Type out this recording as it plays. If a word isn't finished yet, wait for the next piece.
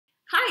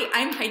Hi,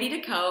 I'm Heidi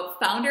DeCoe,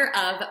 founder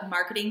of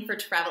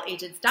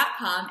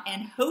marketingfortravelagents.com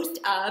and host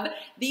of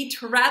the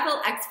Travel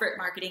Expert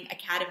Marketing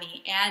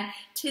Academy. And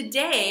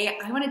today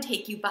I want to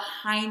take you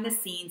behind the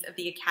scenes of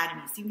the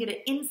Academy so you can get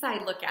an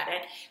inside look at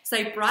it. So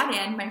I brought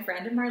in my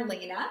friend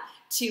Marlena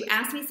to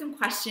ask me some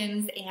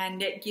questions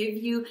and give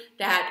you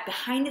that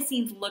behind the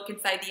scenes look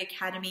inside the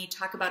Academy,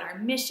 talk about our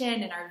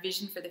mission and our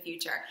vision for the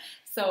future.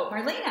 So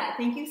Marlena,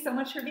 thank you so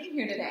much for being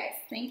here today.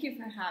 Thank you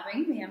for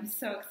having me. I'm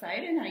so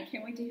excited and I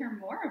can't wait to hear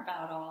more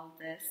about all of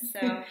this.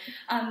 So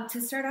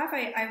to start off,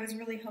 I was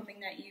really hoping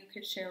that you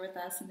could share with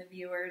us and the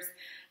viewers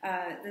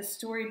the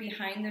story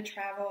behind the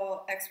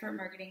Travel Expert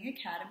Marketing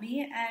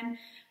Academy and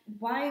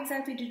why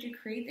exactly did you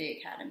create the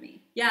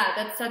Academy? Yeah,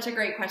 that's such a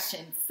great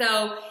question.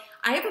 So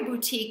I have a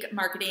boutique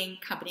marketing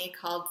company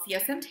called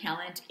CSM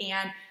Talent,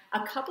 and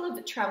a couple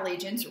of travel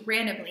agents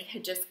randomly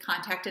had just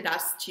contacted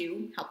us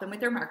to help them with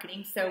their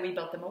marketing. So we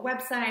built them a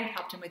website,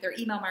 helped them with their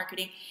email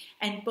marketing,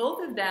 and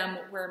both of them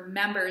were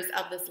members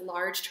of this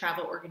large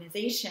travel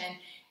organization.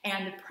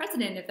 And the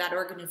president of that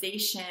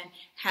organization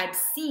had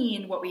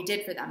seen what we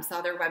did for them,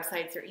 saw their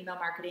websites, their email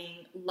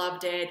marketing,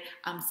 loved it,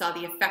 saw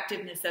the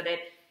effectiveness of it.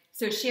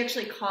 So she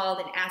actually called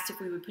and asked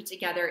if we would put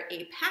together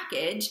a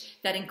package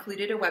that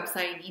included a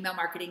website and email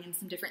marketing and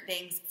some different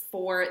things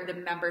for the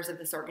members of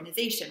this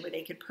organization where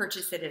they could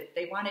purchase it if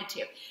they wanted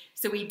to.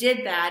 So we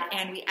did that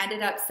and we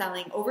ended up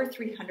selling over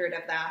 300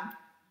 of them.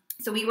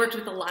 So we worked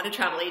with a lot of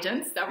travel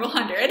agents, several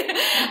hundred,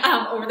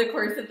 over the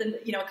course of the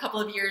a couple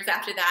of years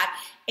after that.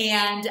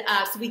 And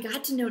so we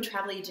got to know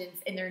travel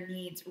agents and their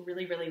needs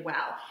really, really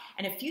well.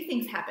 And a few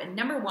things happened.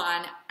 Number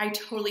one, I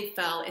totally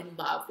fell in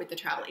love with the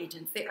travel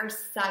agents. They are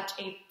such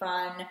a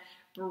fun,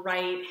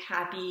 bright,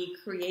 happy,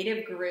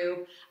 creative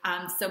group.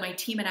 So my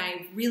team and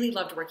I really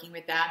loved working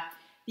with them.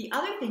 The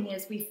other thing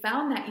is we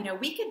found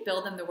that, we could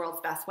build them the world's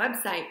best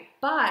website,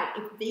 but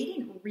if they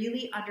didn't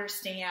really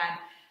understand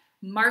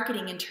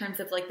marketing in terms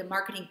of like the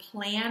marketing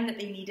plan that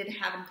they needed to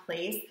have in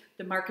place,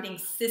 the marketing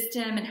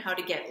system and how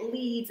to get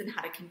leads and how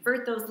to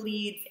convert those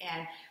leads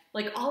and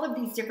like all of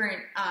these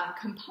different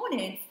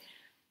components,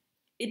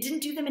 it didn't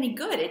do them any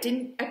good. It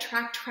didn't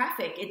attract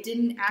traffic. It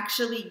didn't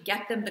actually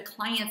get them the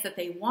clients that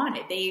they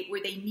wanted. They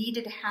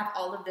needed to have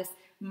all of this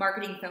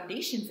marketing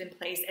foundations in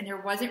place, and there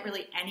wasn't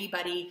really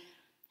anybody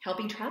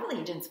helping travel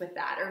agents with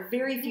that, or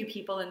very few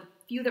people, and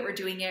few that were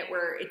doing it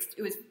where it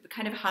was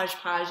kind of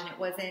hodgepodge and it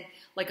wasn't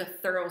like a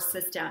thorough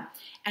system.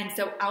 And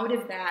so out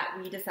of that,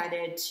 we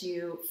decided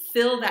to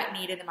fill that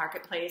need in the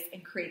marketplace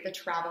and create the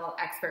Travel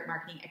Expert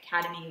Marketing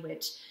Academy,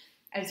 which,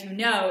 as you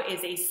know,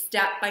 is a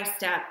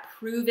step-by-step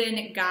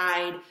proven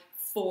guide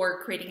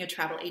for creating a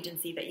travel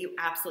agency that you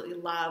absolutely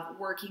love,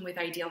 working with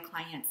ideal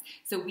clients.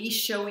 So we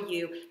show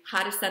you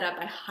how to set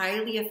up a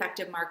highly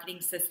effective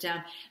marketing system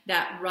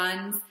that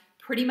runs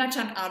pretty much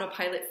on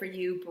autopilot for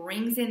you,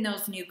 brings in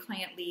those new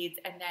client leads,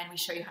 and then we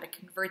show you how to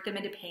convert them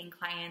into paying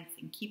clients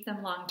and keep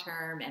them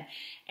long-term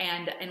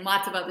and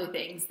lots of other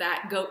things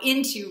that go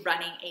into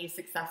running a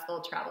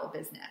successful travel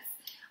business.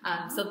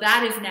 So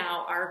that is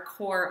now our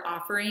core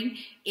offering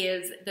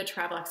is the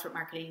Travel Expert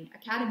Marketing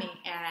Academy,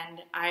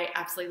 and I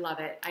absolutely love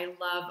it. I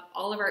love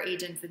all of our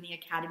agents in the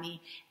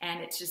Academy, and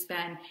it's just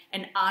been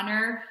an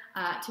honor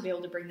to be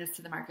able to bring this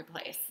to the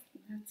marketplace.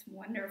 That's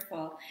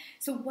wonderful.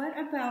 So what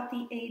about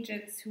the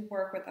agents who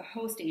work with a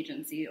host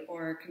agency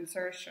or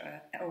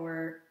consortia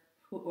or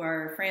who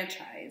are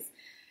franchise?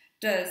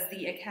 Does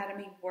the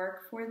Academy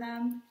work for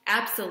them?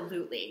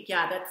 Absolutely.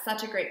 Yeah, that's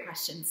such a great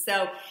question.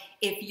 So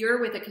if you're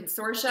with a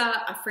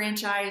consortia, a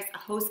franchise, a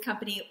host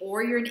company,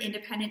 or you're an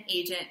independent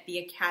agent, the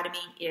Academy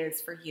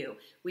is for you.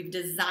 We've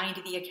designed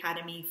the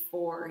Academy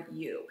for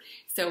you.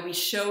 So we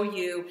show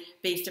you,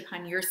 based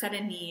upon your set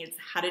of needs,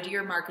 how to do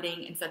your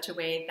marketing in such a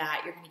way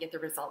that you're going to get the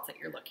results that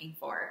you're looking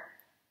for.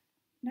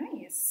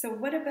 Nice. So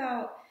what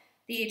about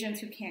the agents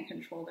who can't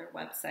control their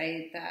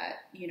website, that,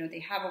 they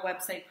have a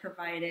website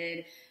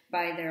provided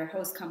by their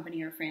host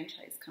company or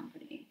franchise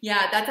company?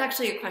 Yeah, that's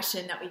actually a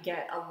question that we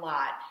get a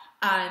lot.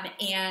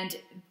 And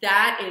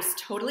that is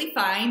totally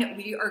fine.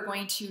 We are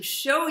going to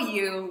show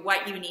you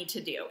what you need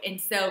to do.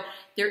 And so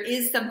there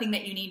is something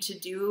that you need to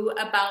do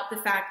about the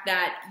fact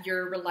that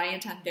you're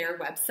reliant on their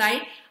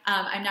website.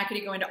 I'm not going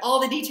to go into all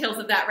the details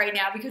of that right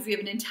now because we have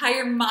an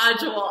entire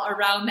module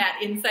around that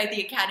inside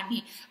the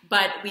Academy.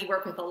 But we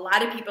work with a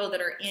lot of people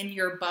that are in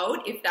your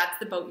boat, if that's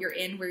the boat you're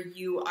in, where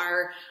you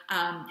are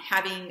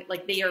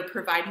they are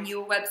providing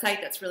you a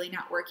website that's really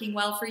not working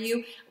well for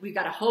you. We've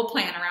got a whole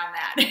plan around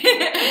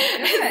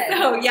that.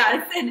 So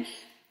yes,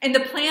 and the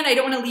plan, I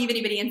don't want to leave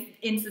anybody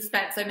in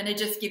suspense, so I'm going to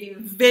just give you a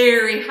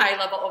very high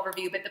level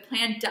overview, but the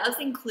plan does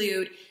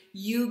include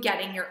you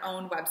getting your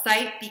own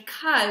website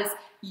because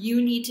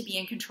you need to be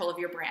in control of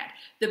your brand.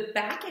 The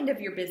back end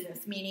of your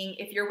business, meaning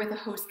if you're with a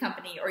host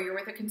company or you're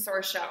with a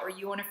consortia or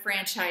you own a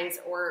franchise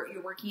or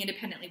you're working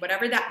independently,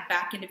 whatever that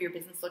back end of your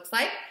business looks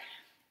like,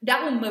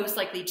 that will most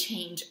likely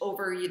change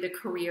over the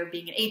career of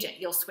being an agent.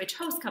 You'll switch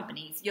host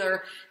companies.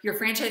 Your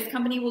franchise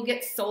company will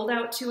get sold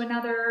out to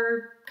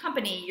another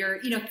company.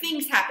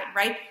 Things happen,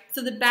 right?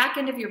 So the back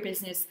end of your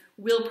business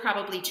will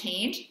probably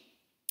change.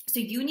 So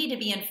you need to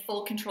be in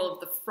full control of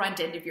the front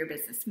end of your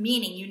business,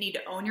 meaning you need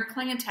to own your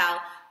clientele,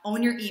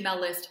 own your email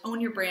list, own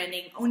your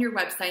branding, own your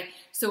website.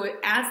 So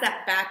as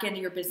that back end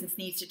of your business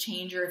needs to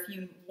change, or if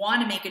you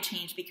want to make a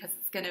change because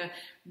it's going to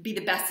be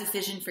the best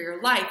decision for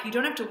your life, you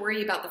don't have to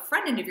worry about the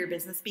front end of your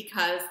business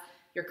because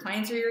your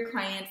clients are your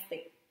clients.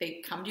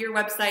 They come to your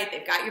website,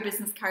 they've got your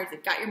business cards,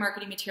 they've got your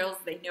marketing materials,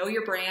 they know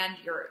your brand,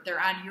 they're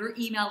on your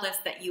email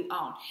list that you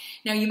own.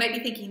 Now you might be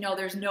thinking, no,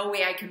 there's no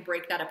way I can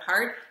break that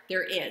apart.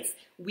 There is.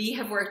 We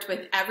have worked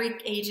with every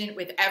agent,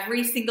 with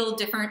every single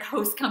different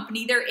host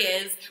company there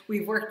is.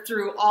 We've worked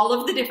through all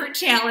of the different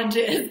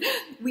challenges.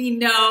 We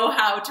know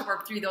how to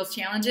work through those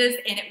challenges,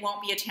 and it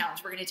won't be a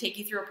challenge. We're going to take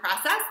you through a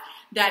process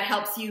that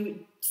helps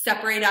you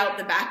separate out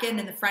the back end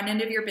and the front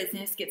end of your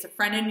business, gets a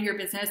front end of your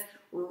business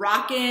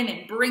rocking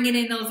and bringing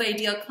in those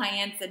ideal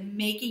clients and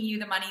making you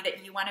the money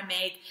that you want to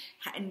make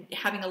and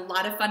having a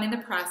lot of fun in the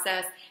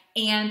process.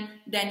 And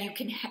then you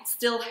can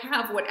still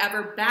have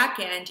whatever back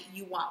end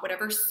you want,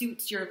 whatever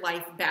suits your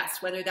life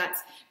best, whether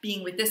that's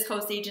being with this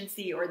host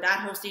agency or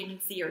that host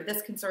agency or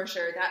this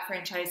consortia or that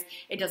franchise.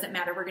 It doesn't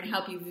matter. We're going to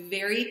help you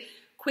very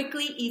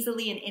quickly,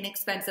 easily, and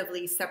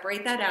inexpensively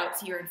separate that out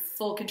so you're in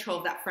full control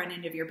of that front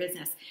end of your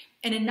business.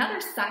 And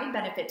another side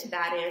benefit to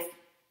that is,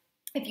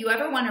 if you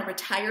ever want to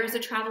retire as a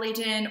travel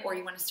agent or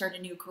you want to start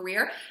a new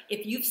career,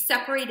 if you've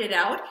separated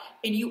out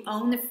and you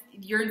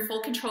you're in full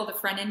control of the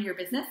front end of your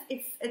business,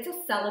 it's a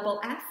sellable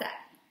asset.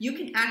 You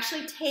can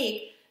actually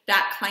take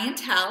that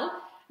clientele,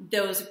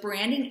 those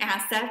branding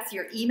assets,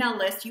 your email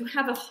list, you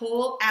have a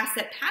whole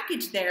asset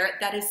package there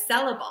that is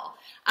sellable.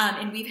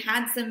 And we've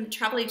had some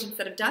travel agents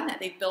that have done that.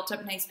 They've built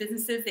up nice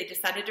businesses, they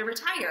decided to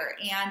retire,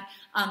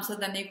 and so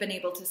then they've been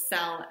able to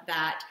sell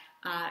that.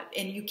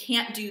 And you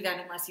can't do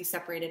that unless you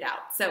separate it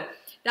out. So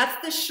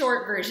that's the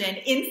short version.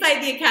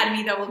 Inside the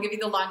Academy, though, we'll give you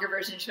the longer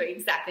version and show you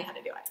exactly how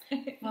to do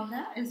it. Well,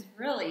 that is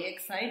really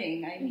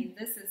exciting. I mean,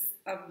 this is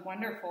a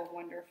wonderful,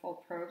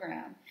 wonderful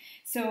program.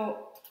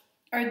 So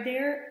are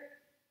there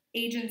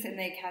agents in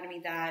the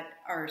Academy that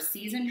are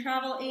seasoned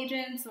travel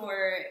agents,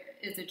 or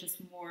is it just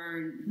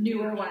more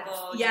newer ones?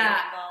 Yeah,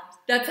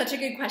 that's such a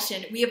good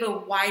question. We have a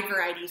wide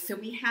variety. So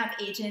we have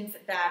agents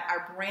that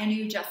are brand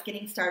new, just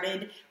getting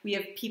started. We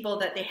have people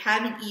that they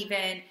haven't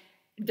even,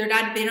 they're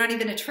not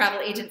even a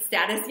travel agent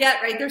status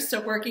yet, right? They're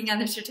still working on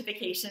the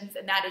certifications,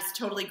 and that is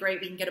totally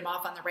great. We can get them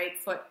off on the right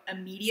foot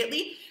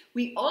immediately.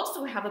 We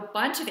also have a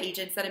bunch of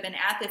agents that have been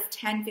at this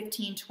 10,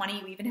 15,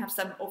 20. We even have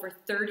some over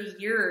 30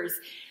 years.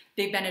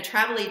 They've been a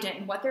travel agent,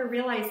 and what they're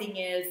realizing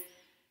is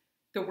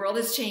the world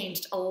has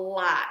changed a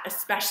lot,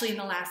 especially in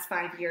the last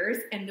 5 years,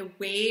 and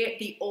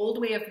the old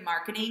way of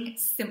marketing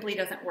simply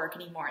doesn't work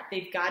anymore.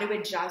 They've got to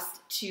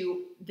adjust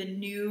to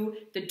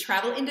the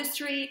travel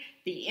industry,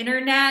 the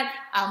internet,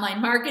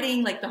 online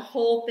marketing, like the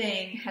whole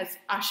thing has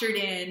ushered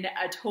in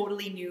a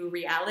totally new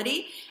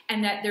reality,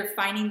 and that they're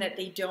finding that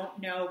they don't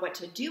know what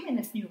to do in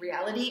this new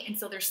reality, and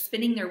so they're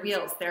spinning their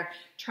wheels. They're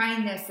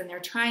trying this and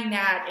they're trying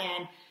that,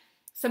 and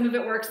some of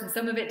it works and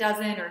some of it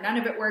doesn't, or none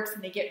of it works,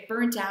 and they get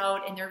burnt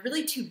out, and they're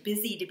really too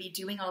busy to be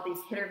doing all these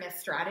hit or miss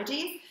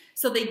strategies.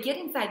 So they get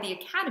inside the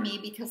Academy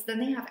because then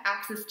they have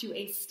access to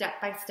a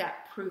step-by-step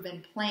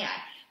proven plan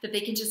that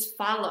they can just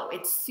follow.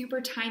 It's super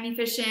time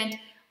efficient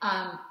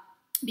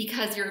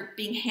because you're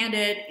being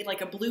handed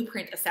like a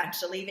blueprint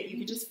essentially that you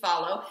can just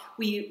follow.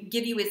 We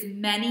give you as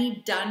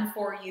many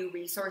done-for-you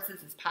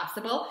resources as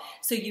possible.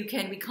 So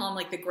we call them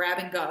like the grab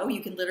and go.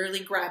 You can literally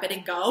grab it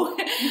and go.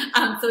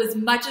 So as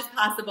much as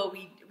possible,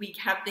 we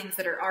have things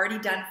that are already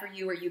done for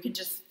you, or you can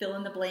just fill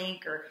in the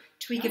blank or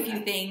tweak a few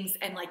things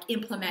and like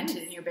implement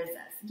it in your business.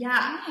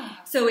 Yeah.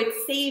 So it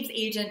saves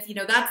agents.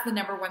 That's the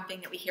number one thing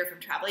that we hear from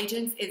travel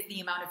agents is the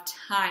amount of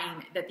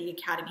time that the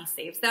Academy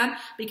saves them,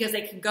 because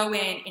they can go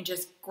in and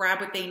just grab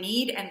what they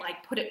need and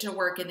like put it to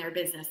work in their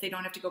business. They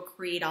don't have to go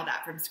create all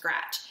that from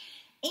scratch.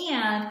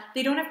 And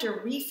they don't have to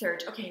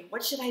research, okay,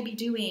 what should I be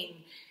doing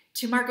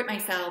to market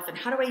myself? And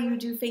how do I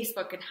do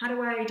Facebook? And how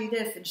do I do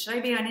this? And should I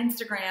be on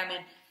Instagram?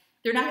 And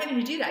they're not having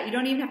to do that. You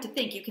don't even have to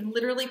think. You can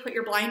literally put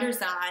your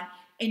blinders on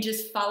and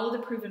just follow the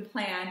proven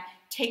plan,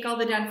 take all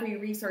the done-for-you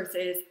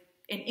resources,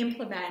 and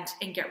implement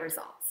and get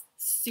results.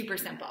 Super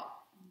simple.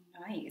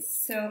 Nice.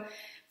 So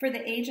for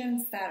the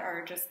agents that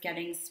are just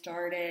getting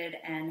started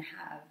and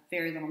have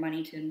very little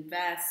money to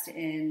invest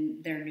in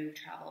their new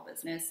travel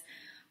business,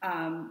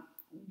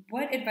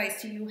 what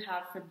advice do you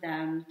have for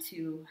them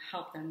to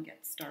help them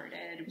get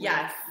started?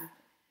 Yes.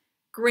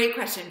 Great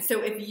question. So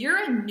if you're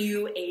a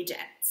new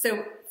agent,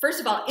 so first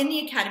of all, in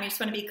the Academy, I just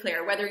want to be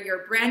clear, whether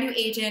you're a brand new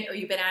agent or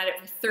you've been at it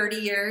for 30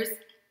 years,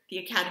 the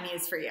Academy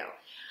is for you.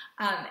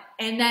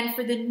 And then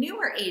for the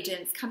newer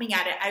agents coming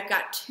at it, I've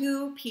got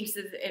 2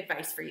 pieces of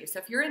advice for you. So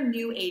if you're a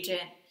new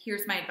agent,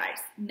 here's my advice.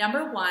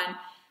 Number 1,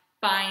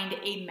 find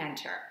a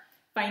mentor.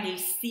 Find a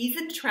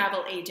seasoned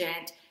travel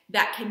agent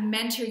that can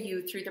mentor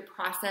you through the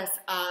process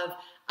of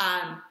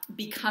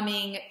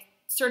becoming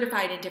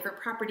certified in different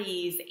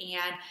properties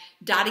and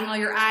dotting all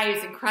your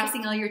I's and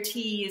crossing all your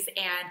T's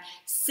and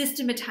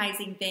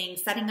systematizing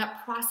things, setting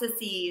up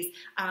processes,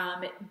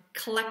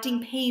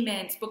 collecting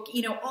payments,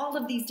 all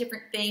of these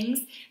different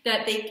things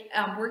that they,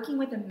 working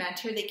with a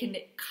mentor, they can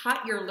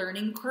cut your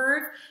learning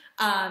curve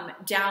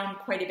down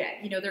quite a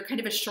bit. They're kind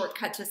of a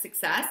shortcut to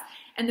success.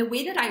 And the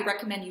way that I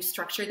recommend you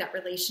structure that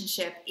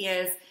relationship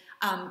is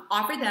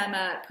offer them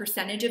a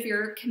percentage of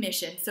your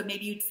commission. So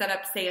maybe you'd set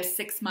up, say, a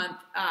 6-month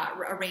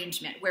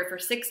arrangement where for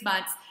 6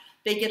 months,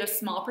 they get a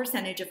small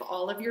percentage of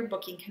all of your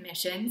booking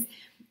commissions.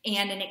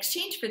 And in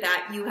exchange for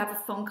that, you have a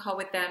phone call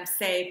with them,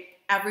 say,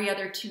 every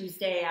other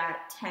Tuesday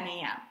at 10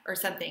 a.m. or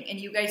something. And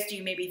you guys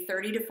do maybe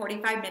 30 to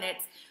 45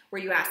 minutes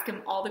where you ask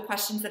them all the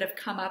questions that have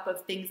come up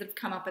of things that have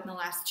come up in the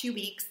last 2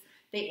 weeks.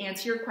 They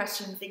answer your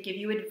questions. They give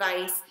you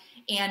advice.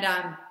 And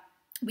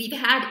we've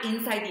had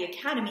inside the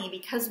academy,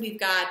 because we've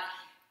got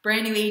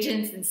brand new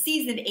agents and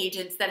seasoned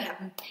agents that have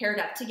paired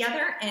up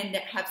together and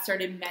have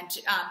started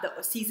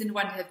the seasoned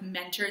ones have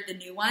mentored the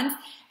new ones,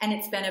 and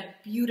it's been a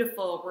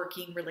beautiful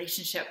working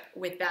relationship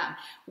with them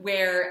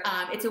where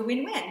it's a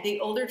win-win.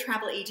 The older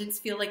travel agents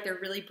feel like they're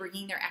really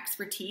bringing their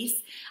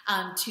expertise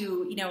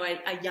to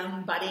a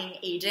young budding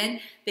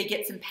agent. They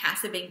get some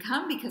passive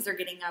income because they're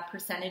getting a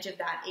percentage of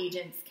that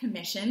agent's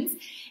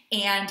commissions,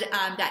 and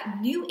that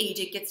new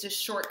agent gets to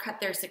shortcut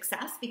their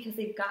success because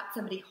they've got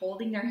somebody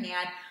holding their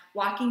hand,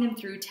 walking them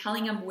through,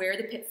 telling them where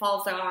the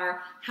pitfalls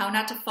are, how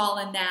not to fall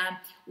in them,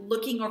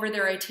 looking over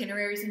their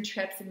itineraries and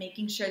trips and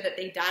making sure that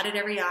they dotted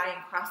every I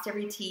and crossed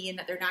every T and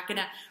that they're not going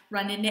to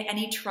run into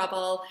any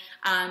trouble.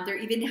 They're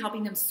even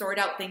helping them sort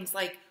out things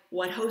like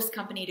what host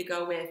company to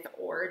go with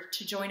or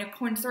to join a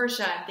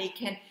consortia.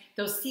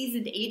 Those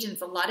seasoned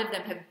agents, a lot of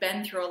them have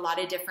been through a lot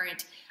of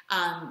different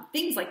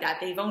things like that.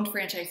 They've owned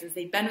franchises.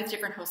 They've been with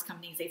different host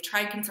companies. They've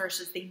tried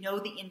consortiums. They know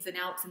the ins and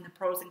outs and the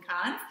pros and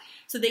cons,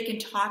 so they can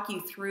talk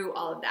you through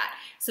all of that.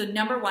 So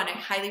number one, I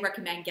highly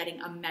recommend getting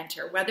a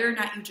mentor. Whether or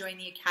not you join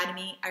the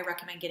academy, I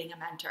recommend getting a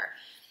mentor.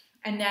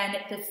 And then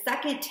the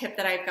second tip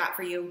that I've got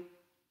for you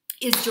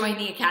is join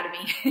the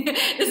academy.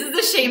 This is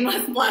a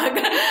shameless plug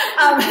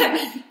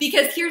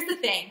because here's the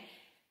thing.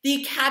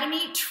 The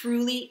academy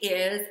truly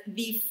is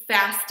the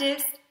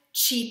fastest,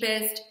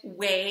 cheapest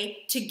way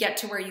to get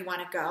to where you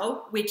want to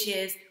go, which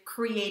is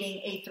creating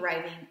a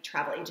thriving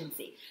travel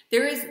agency.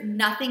 There is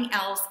nothing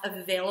else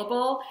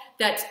available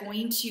that's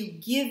going to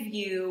give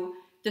you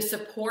the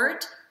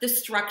support, the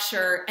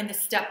structure, and the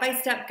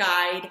step-by-step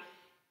guide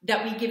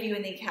that we give you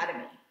in the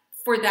academy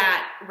for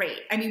that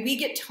rate. I mean, we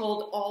get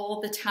told all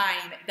the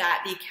time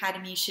that the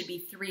academy should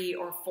be $300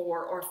 or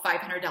 $400 or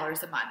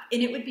 $500 a month,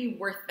 and it would be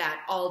worth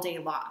that all day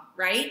long,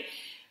 right?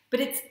 But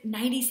it's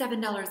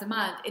 $97 a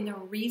month, and the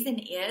reason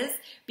is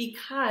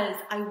because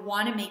I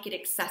want to make it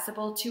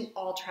accessible to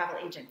all travel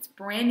agents,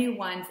 brand new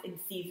ones and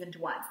seasoned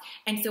ones.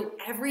 And so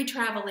every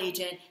travel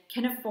agent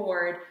can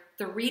afford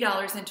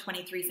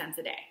 $3.23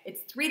 a day.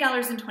 It's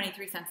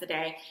 $3.23 a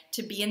day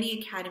to be in the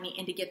academy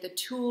and to get the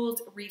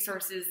tools,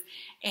 resources,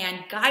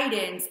 and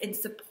guidance and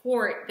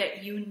support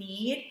that you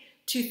need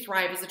to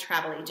thrive as a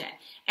travel agent.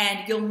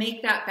 And you'll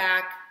make that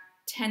back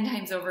 10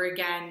 times over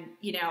again,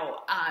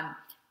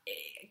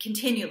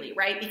 continually,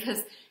 right?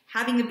 Because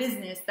having a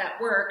business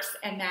that works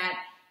and that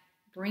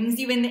brings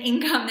you in the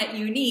income that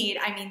you need,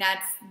 I mean,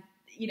 that's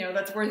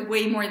worth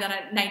way more than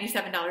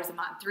 $97 a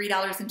month,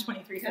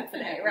 $3.23 a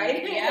day,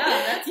 right?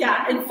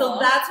 Yeah, and so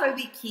that's why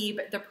we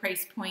keep the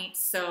price point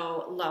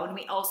so low. And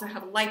we also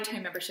have a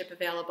lifetime membership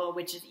available,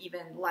 which is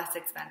even less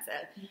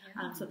expensive.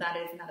 Yeah. So that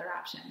is another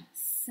option.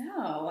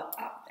 So,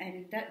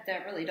 and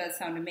that really does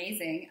sound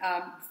amazing.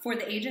 For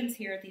the agents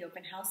here at the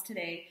open house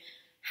today,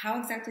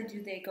 how exactly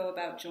do they go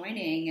about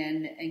joining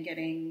and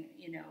getting,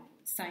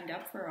 signed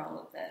up for all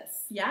of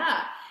this?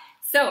 Yeah.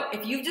 So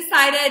if you've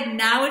decided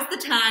now is the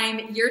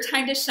time, your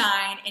time to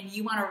shine, and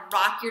you want to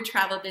rock your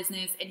travel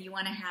business and you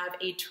want to have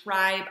a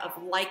tribe of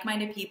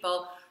like-minded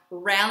people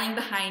rallying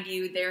behind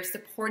you, they're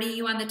supporting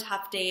you on the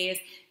tough days,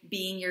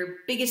 being your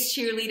biggest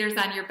cheerleaders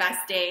on your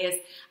best days,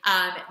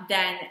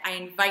 then I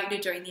invite you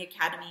to join the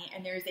academy.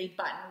 And there's a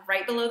button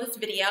right below this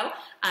video.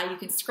 You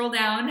can scroll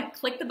down,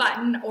 click the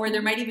button, or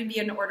there might even be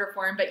an order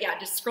form, but yeah,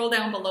 just scroll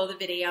down below the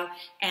video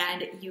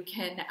and you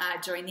can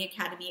join the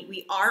academy.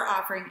 We are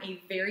offering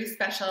a very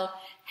special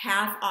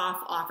half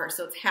off offer.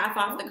 So it's half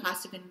off the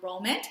cost of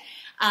enrollment,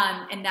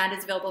 and that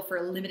is available for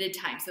a limited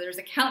time. So there's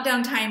a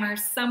countdown timer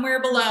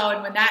somewhere below,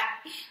 and when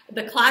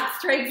the clock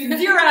strikes 0,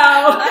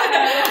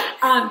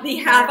 the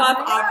half off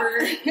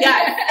offer,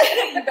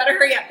 yes, you better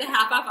hurry up. The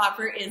half off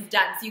offer is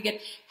done. So you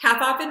get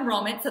half off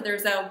enrollment. So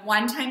there's a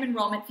one-time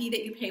enrollment fee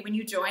that you pay when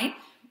you join.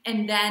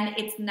 And then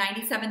it's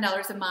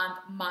 $97 a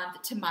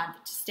month to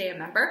month to stay a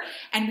member.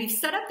 And we've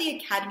set up the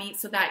academy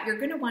so that you're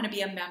going to want to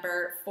be a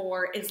member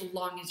for as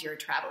long as you're a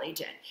travel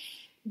agent.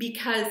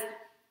 Because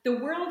the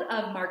world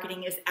of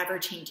marketing is ever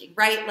changing,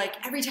 right?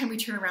 Like every time we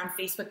turn around,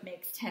 Facebook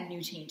makes 10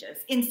 new changes,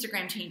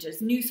 Instagram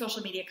changes, new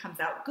social media comes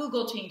out,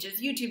 Google changes,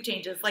 YouTube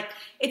changes, like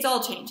it's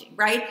all changing,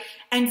 right?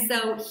 And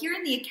so here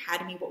in the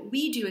academy, what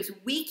we do is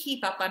we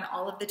keep up on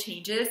all of the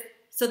changes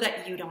so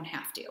that you don't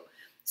have to.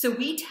 So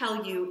we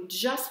tell you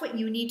just what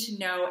you need to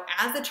know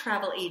as a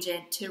travel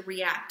agent to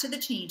react to the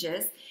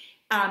changes.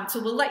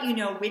 So we'll let you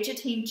know which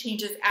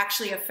changes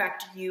actually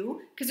affect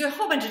you, because there's a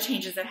whole bunch of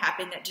changes that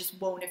happen that just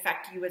won't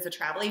affect you as a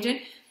travel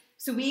agent.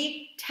 So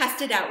we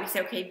test it out. We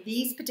say, okay,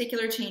 these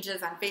particular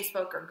changes on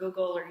Facebook or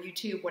Google or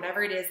YouTube,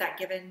 whatever it is that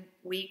given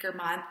week or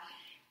month,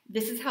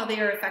 this is how they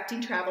are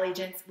affecting travel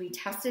agents. We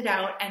test it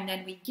out, and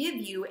then we give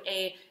you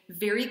a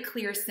very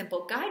clear,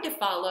 simple guide to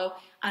follow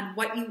on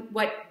what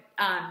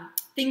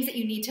things that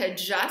you need to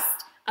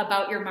adjust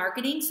about your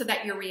marketing so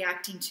that you're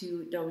reacting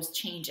to those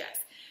changes.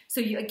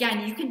 So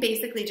again, you can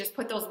basically just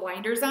put those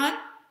blinders on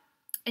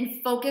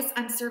and focus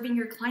on serving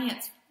your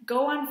clients.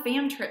 Go on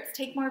fam trips,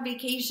 take more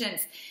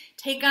vacations,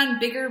 take on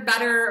bigger,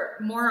 better,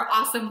 more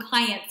awesome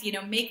clients,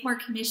 make more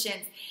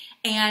commissions.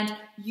 And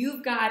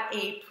you've got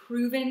a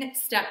proven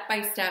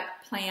step-by-step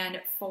plan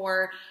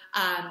for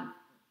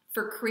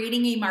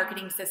creating a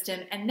marketing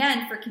system, and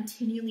then for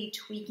continually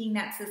tweaking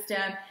that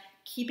system,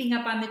 keeping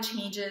up on the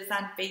changes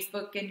on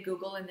Facebook and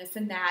Google and this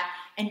and that,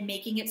 and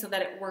making it so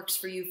that it works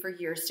for you for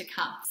years to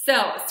come.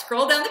 So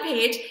scroll down the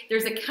page,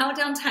 there's a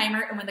countdown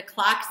timer, and when the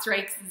clock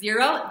strikes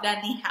 0, then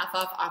the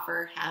half-off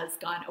offer has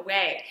gone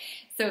away.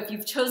 So if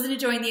you've chosen to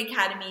join the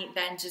Academy,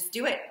 then just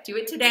do it. Do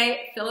it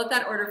today, fill out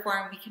that order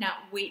form. We cannot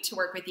wait to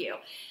work with you.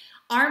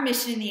 Our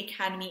mission in the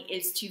Academy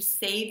is to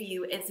save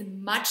you as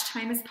much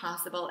time as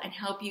possible and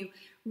help you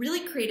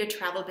really create a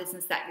travel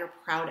business that you're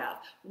proud of.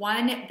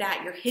 One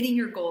that you're hitting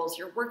your goals,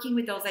 you're working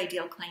with those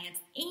ideal clients,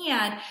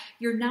 and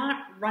you're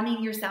not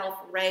running yourself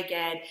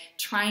ragged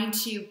trying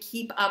to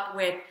keep up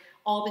with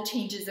all the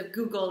changes of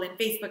Google and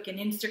Facebook and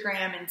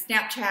Instagram and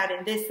Snapchat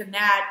and this and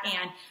that.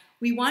 And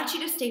we want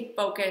you to stay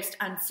focused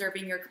on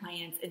serving your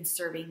clients and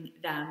serving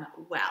them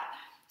well.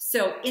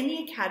 So in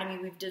the Academy,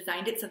 we've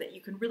designed it so that you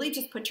can really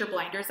just put your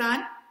blinders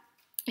on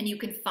and you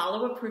can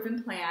follow a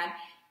proven plan.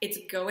 It's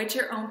go at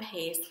your own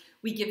pace.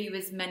 We give you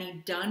as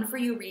many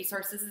done-for-you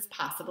resources as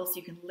possible, so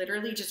you can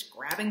literally just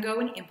grab and go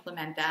and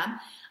implement them.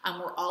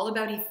 We're all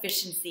about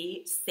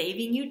efficiency,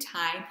 saving you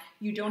time.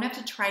 You don't have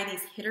to try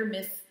these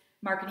hit-or-miss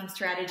marketing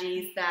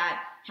strategies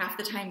that half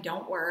the time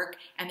don't work,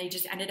 and they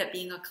just ended up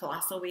being a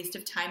colossal waste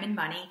of time and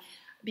money,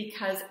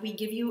 because we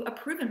give you a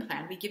proven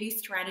plan. We give you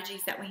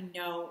strategies that we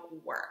know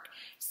work.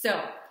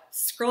 So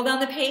scroll down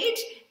the page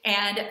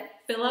and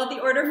fill out the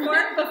order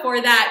form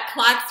before that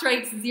clock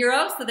strikes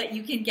 0 so that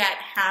you can get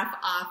half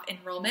off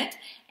enrollment.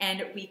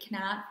 And we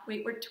cannot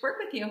wait to work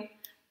with you.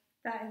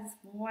 That is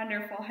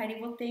wonderful, Heidi.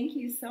 Well, thank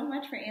you so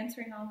much for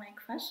answering all my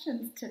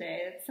questions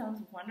today. It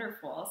sounds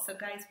wonderful. So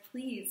guys,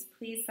 please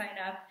sign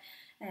up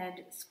and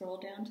scroll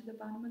down to the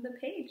bottom of the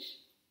page.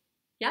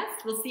 Yes,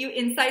 we'll see you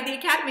inside the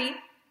Academy.